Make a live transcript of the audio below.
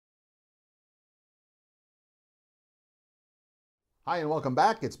Hi and welcome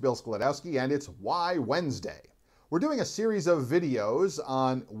back. It's Bill Sklodowski and it's Why Wednesday. We're doing a series of videos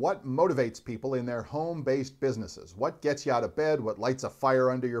on what motivates people in their home-based businesses. What gets you out of bed, what lights a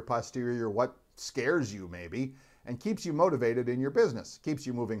fire under your posterior, what scares you maybe, and keeps you motivated in your business, keeps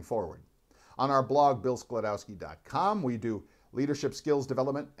you moving forward. On our blog, BillSklodowski.com, we do leadership skills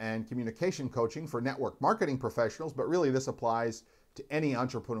development and communication coaching for network marketing professionals, but really this applies to any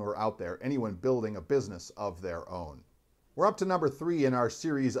entrepreneur out there, anyone building a business of their own. We're up to number 3 in our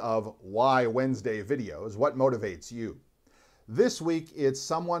series of Why Wednesday videos, What Motivates You? This week, it's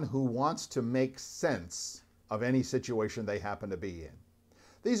someone who wants to make sense of any situation they happen to be in.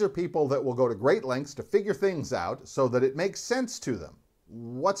 These are people that will go to great lengths to figure things out so that it makes sense to them.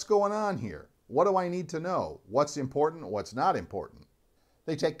 What's going on here? What do I need to know? What's important? What's not important?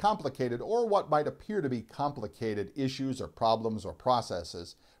 They take complicated or what might appear to be complicated issues or problems or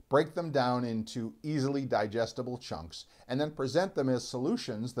processes, break them down into easily digestible chunks, and then present them as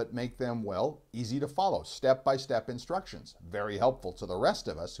solutions that make them, well, easy to follow, step-by-step instructions. Very helpful to the rest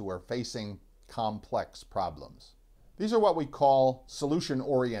of us who are facing complex problems. These are what we call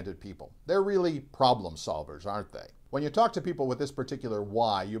solution-oriented people. They're really problem solvers, aren't they? When you talk to people with this particular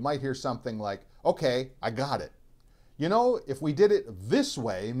why, you might hear something like, okay, I got it. You know, if we did it this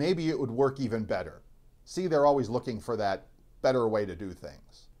way, maybe it would work even better. See, they're always looking for that better way to do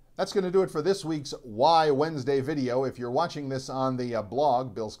things. That's going to do it for this week's Why Wednesday video. If you're watching this on the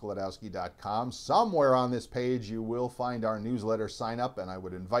blog, BillSklodowski.com, somewhere on this page you will find our newsletter sign up, and I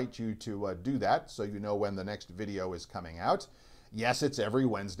would invite you to do that so you know when the next video is coming out. Yes, it's every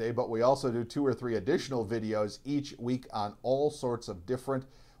Wednesday, but we also do 2 or 3 additional videos each week on all sorts of different,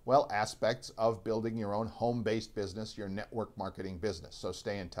 well, aspects of building your own home-based business, your network marketing business. So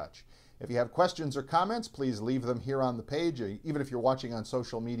stay in touch. If you have questions or comments, please leave them here on the page, or even if you're watching on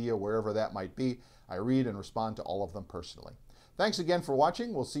social media, wherever that might be. I read and respond to all of them personally. Thanks again for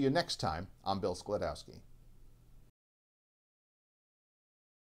watching. We'll see you next time. I'm Bill Sklodowski.